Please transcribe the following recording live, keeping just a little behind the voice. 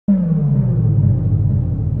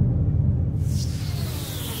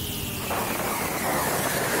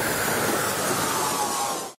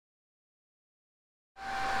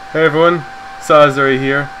Hey everyone, Salazuri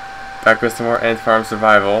here, back with some more Ant Farm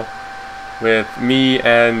Survival, with me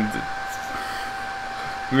and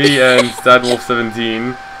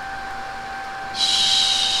sadwolf17.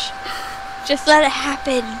 Shh. Just let it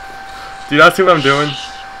happen. Do you not see what I'm doing?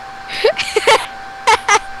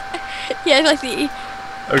 Yeah, I see.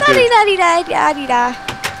 Okay. Da-dee-da-dee-da-dee-da-dee-da.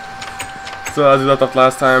 So as we left off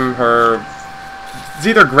last time, it's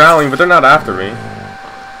either growling, but they're not after me.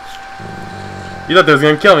 You thought they was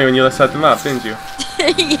gonna kill me when you set them up, didn't you?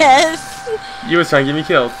 Yes. You was trying to get me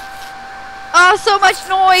killed. Oh, so much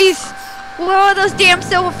noise. Where are those damn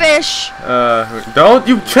silverfish? Don't!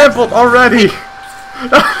 You trampled already!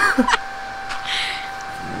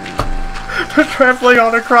 They're trampling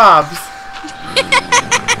on the crops!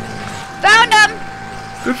 Found them!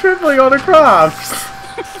 They're trampling on the crops!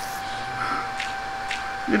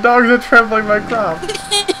 Your dogs are trampling my crops.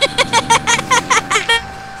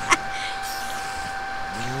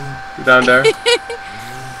 You down there?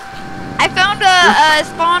 I found a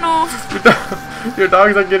spawnel. Your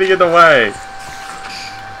dogs are getting in the way.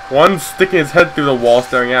 One's sticking his head through the wall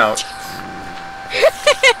staring out.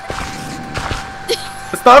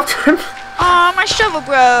 Stop trampling! Aw, my shovel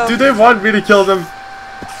broke. Do they want me to kill them?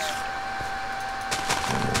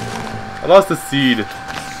 I lost the seed.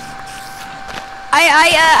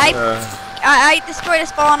 I destroyed a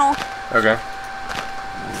spawnel. Okay.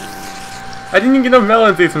 I didn't even get no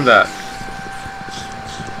melon seeds from that.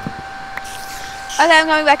 Okay, I'm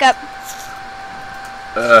coming back up.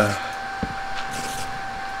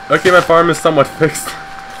 Okay, my farm is somewhat fixed.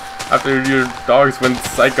 After your dogs went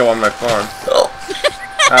psycho on my farm.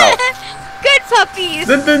 Ow. Good puppies.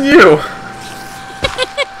 Then you.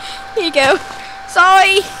 Here you go.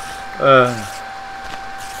 Sorry.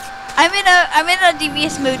 I'm in a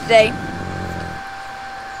devious mood today.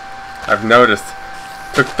 I've noticed.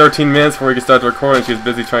 Took 13 minutes before we could start the recording. She was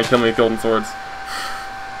busy trying to kill me with golden swords.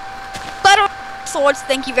 But swords,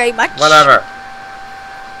 thank you very much. Whatever.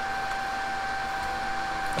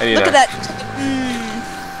 I need Look at that chicken.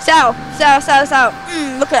 So.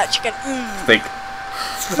 Look at that chicken. Steak.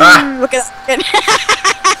 Ah! Look at that chicken.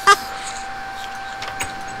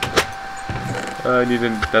 I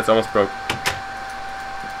needed. That's almost broke.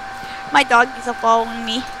 My doggies are following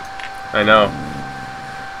me. I know.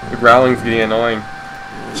 The growling's getting annoying.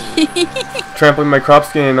 Trampling my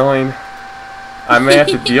crops getting annoying. I may have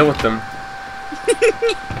to deal with them.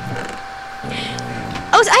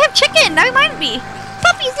 Oh, I have chicken. That reminded me.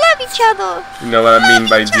 Puppies love each other. You know what I mean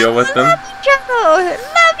by deal with them? Love each other.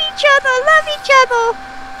 Love each other. Love each other.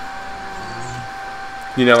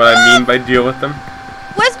 You know what I mean by deal with them?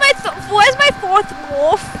 Where's my fourth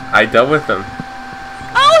wolf? I dealt with them.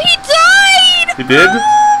 Oh, he died! You did?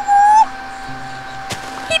 Oh!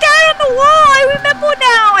 He died on the wall. I remember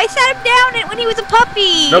now. I sat him down when he was a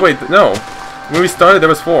puppy. No, wait, no. When we started, there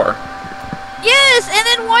was 4. Yes, and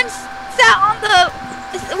then one sat on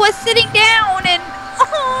was sitting down and.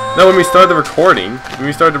 Oh. No, when we started the recording.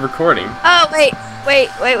 Oh wait.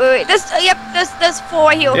 There's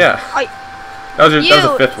 4 here. Yeah. That was the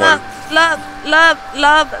 5th one. Love. That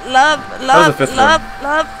was the 5th one.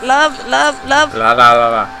 Love. La la la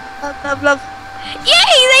la. Love.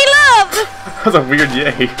 Yay! They love. That was a weird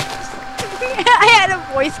yay. I had a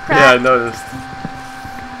voice crack. Yeah, I noticed.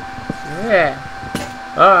 Yeah.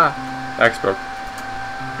 Ah. Axe broke.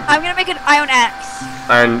 I'm gonna make an iron axe.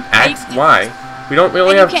 Iron axe? Why? We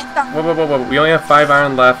only have. Whoa. We only have 5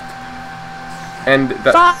 iron left. And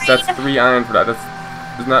that's 3 iron for that. That's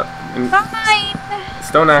not. Fine.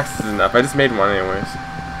 Stone axe is enough. I just made one anyways.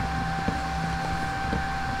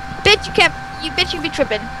 Bitch, you be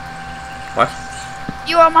tripping. What?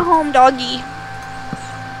 You are my home doggy.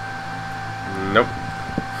 Nope.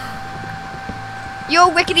 You're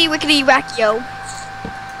wickety wackyo.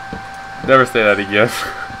 Never say that again.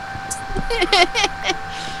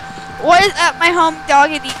 What is up, my home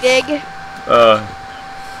doggity dig?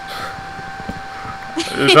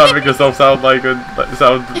 You're trying to make yourself sound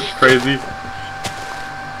crazy.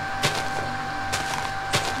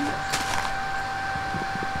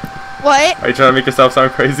 What? Are you trying to make yourself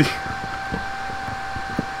sound crazy?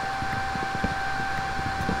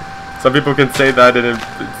 Some people can say that and it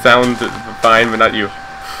sounds fine, but not you.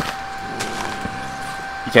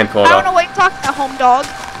 You can't pull it off. I don't know what you're talking about, home dog.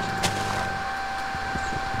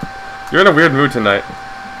 You're in a weird mood tonight.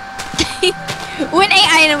 When ain't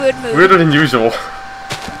I in a weird mood? Weirder than usual.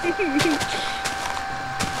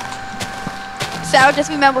 So just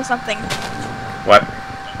remember something. What?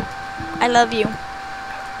 I love you.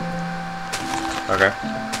 Okay.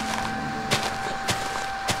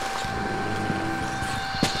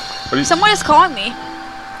 What are you? Someone is calling me.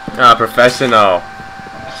 Ah, professional.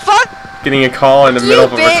 getting a call in the middle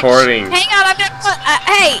of a recording. Hang on, I'm gonna put,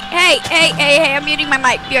 hey, I'm muting my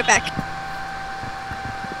mic. Be right back.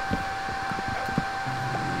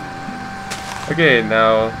 Okay,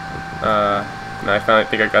 now I finally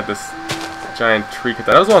think I got this giant tree cut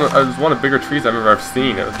down. That was one of the bigger trees I've ever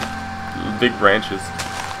seen. It was big branches.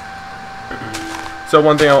 So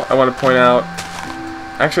one thing I want to point out,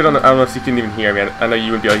 actually I don't know if she can even hear me. I know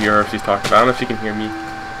you would be able to hear her if she's talking, but I don't know if she can hear me.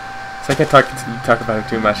 So I can't talk about her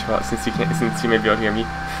too much since you may be able to hear me.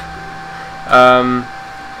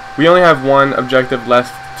 We only have one objective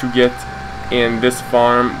left to get in this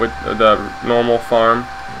farm with the normal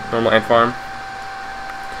ant farm,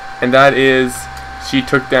 and that is she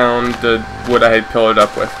took down the wood I had pillared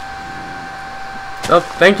up with. So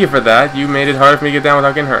thank you for that. You made it hard for me to get down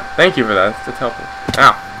without getting hurt. Thank you for that. That's helpful.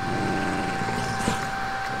 Ow.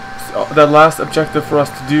 So the last objective for us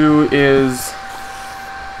to do is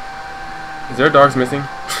there dogs missing?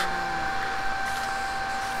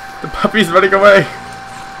 The puppy's running away.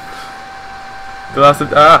 The last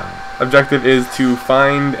objective is to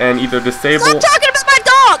find and either disable. Stop talking about my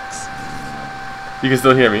dogs! You can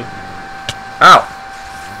still hear me. Ow!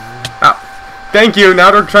 Ow! Thank you.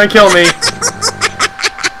 Now they're trying to kill me.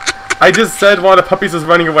 I just said one of the puppies was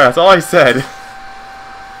running away. That's all I said.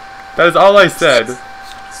 That is all I said.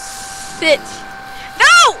 Sit.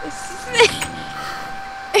 No! Sit.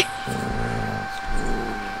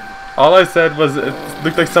 All I said was it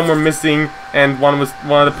looked like some were missing and one of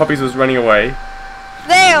the puppies was running away.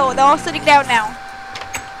 They're all sitting down now.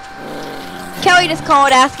 Kelly just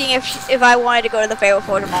called asking if I wanted to go to the fair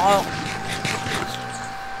for tomorrow.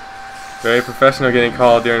 Very professional getting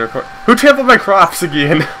called during record. Who trampled my crops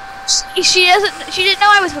again? She didn't know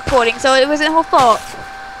I was recording, so it wasn't her fault.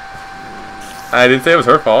 I didn't say it was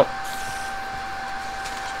her fault.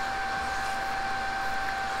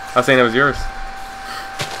 I was saying it was yours.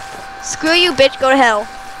 Screw you, bitch. Go to hell.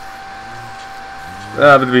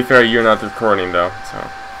 But to be fair, you're not recording though, so.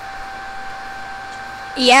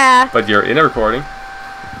 Yeah. But you're in a recording.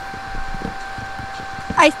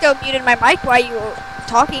 I still muted my mic while you were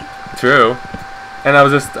talking. True. And I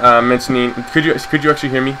was just mentioning. Could you actually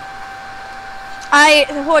hear me? I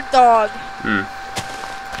heard dog. Hmm.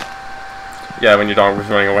 Yeah, when your dog was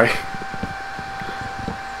running away.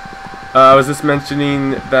 I was just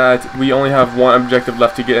mentioning that we only have one objective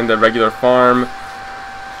left to get in the regular farm,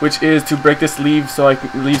 which is to break this leaf so I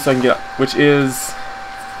can get, which is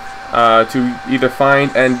to either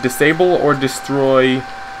find and disable or destroy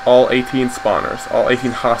all 18 spawners, all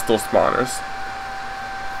 18 hostile spawners.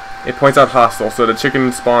 It points out hostile, so the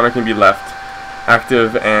chicken spawner can be left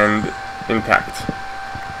active and intact.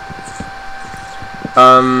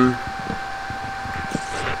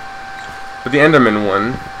 But the Enderman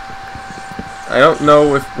one, I don't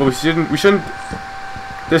know if there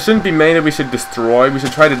shouldn't be many that we should destroy. We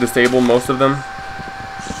should try to disable most of them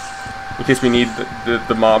in case we need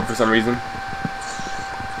the mob for some reason.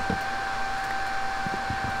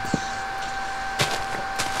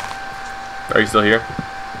 Are you still here?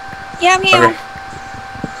 Yeah, I'm here. Okay.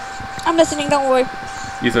 I'm listening, don't worry.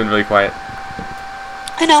 You've been really quiet.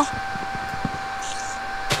 I know.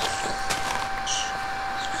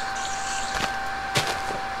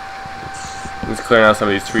 Just clearing out some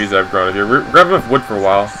of these trees that I've grown up here. We're grabbing enough wood for a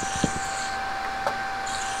while.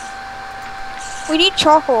 We need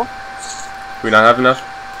charcoal. Do we not have enough?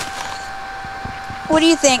 What do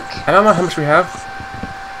you think? I don't know how much we have.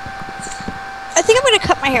 I think I'm gonna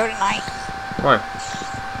cut my hair tonight. Why?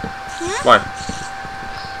 Hmm? Why?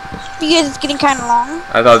 Because it's getting kind of long.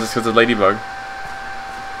 I thought it was just because of Ladybug.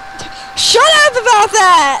 Shut up about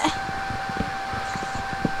that!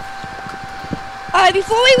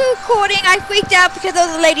 Before we were recording, I freaked out because there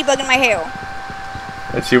was a ladybug in my hair.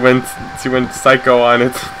 And she went psycho on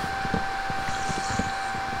it.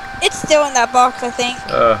 It's still in that box, I think.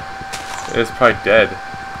 It's probably dead.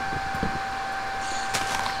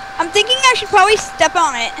 I'm thinking I should probably step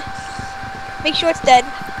on it. Make sure it's dead.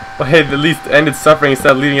 Well, hey, at least end its suffering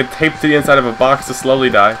instead of leaving it taped to the inside of a box to slowly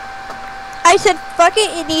die. I said, fuck it,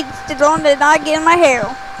 it needs to not get in my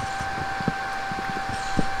hair.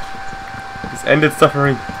 Just end its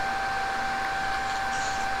suffering.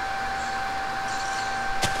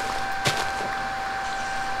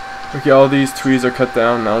 Okay, all these trees are cut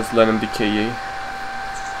down. Now let's let them decay.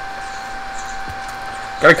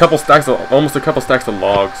 Got a couple stacks of, almost a couple stacks of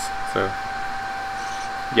logs. So,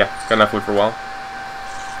 yeah, got enough wood for a while.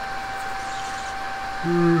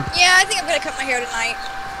 Yeah, I think I'm gonna cut my hair tonight.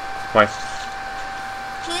 Why?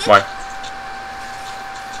 Why?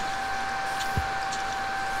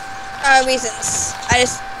 Reasons. I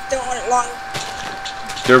just don't want it long.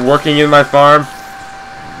 You're working in my farm?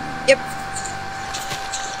 Yep.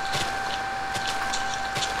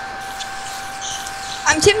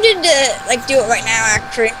 I'm tempted to like do it right now,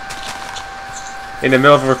 actually. In the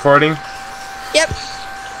middle of a recording? Yep.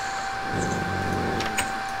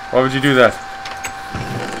 Why would you do that?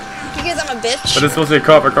 Because I'm a bitch. But it's supposed to be a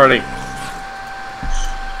co-op recording.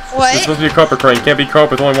 What? It's supposed to be a co-op recording. Can't be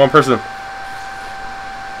co-op with only one person.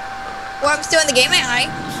 Well, I'm still in the game, ain't I?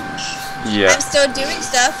 Yeah. I'm still doing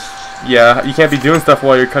stuff. Yeah, you can't be doing stuff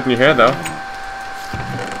while you're cutting your hair, though.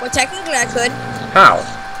 Well, technically I could. How?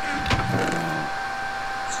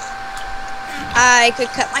 I could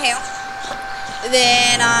cut my hair.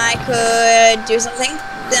 Then I could do something.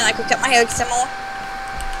 Then I could cut my hair some more.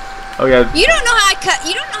 Oh yeah. You don't know how I cut.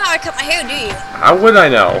 You don't know how I cut my hair, do you? How would I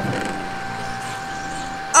know?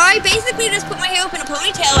 I basically just put my hair up in a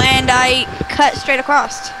ponytail and I cut straight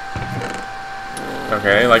across.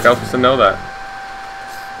 Okay, like I was supposed to know that.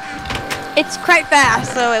 It's quite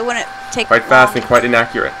fast, so it wouldn't take Quite long. fast and quite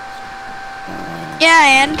inaccurate.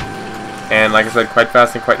 Yeah, And like I said, quite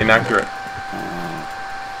fast and quite inaccurate.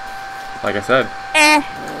 Like I said.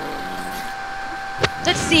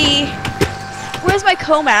 Let's see. Where's my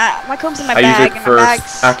comb at? My comb's in my I bag. use it and for my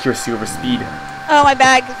bag's... accuracy over speed. Oh, my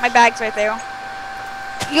bag. My bag's right there.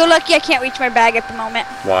 You're lucky I can't reach my bag at the moment.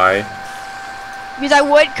 Why? Because I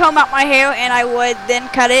would comb out my hair and I would then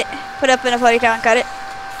cut it, put it up in a ponytail and cut it.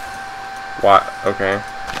 What? Okay.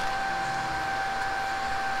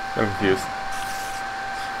 I'm confused.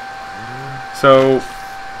 So,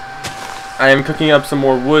 I am cooking up some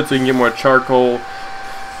more wood so we can get more charcoal.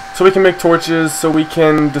 So we can make torches, so we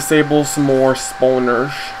can disable some more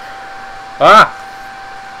spawners. Ah!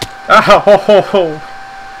 Ah! Ho ho ho!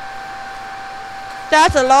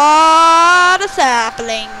 That's a lot of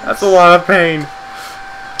saplings. That's a lot of pain.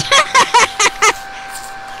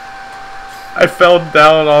 I fell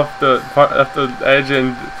down off the edge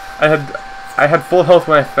and I had full health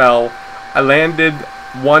when I fell. I landed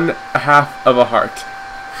 1/2 of a heart.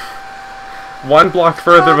 One block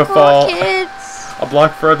further of a fall. Kids. A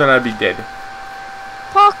block further and I'd be dead.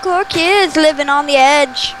 Parkour kids living on the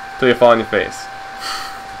edge. Till you fall on your face.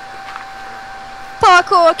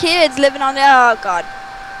 Parkour kids living on the... Oh, God.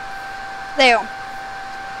 There.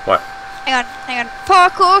 What? Hang on.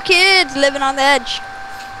 Parkour kids living on the edge.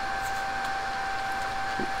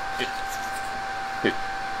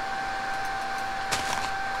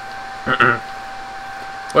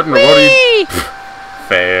 What in the world are you...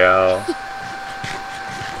 Fail.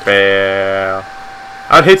 Fail.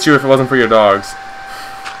 I'd hit you if it wasn't for your dogs.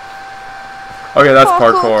 Okay, that's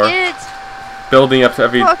parkour. Kids. Building up to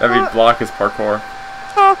every block is parkour.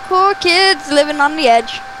 Parkour kids living on the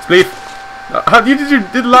edge. Spleef. How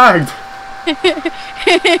did lagged?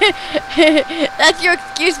 That's your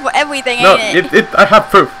excuse for everything, No, ain't it? I have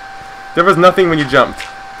proof. There was nothing when you jumped.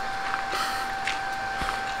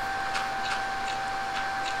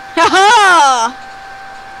 Haha!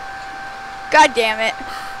 God damn it.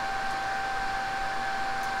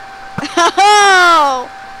 Oh!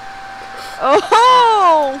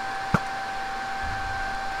 Oh!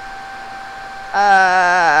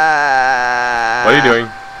 What are you doing?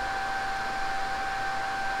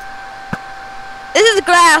 This is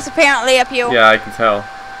glass apparently up here. Yeah, I can tell.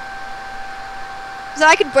 So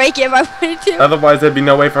I could break it if I wanted to. Otherwise, there'd be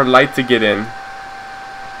no way for light to get in.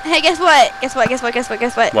 Hey, guess what? Guess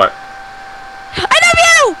what? What? I love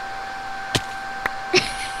you!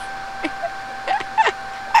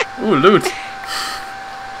 Ooh, loot.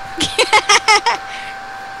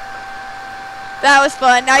 That was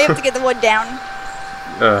fun. Now you have to get the wood down.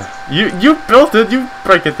 You built it. You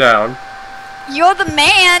break it down. You're the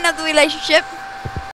man of the relationship.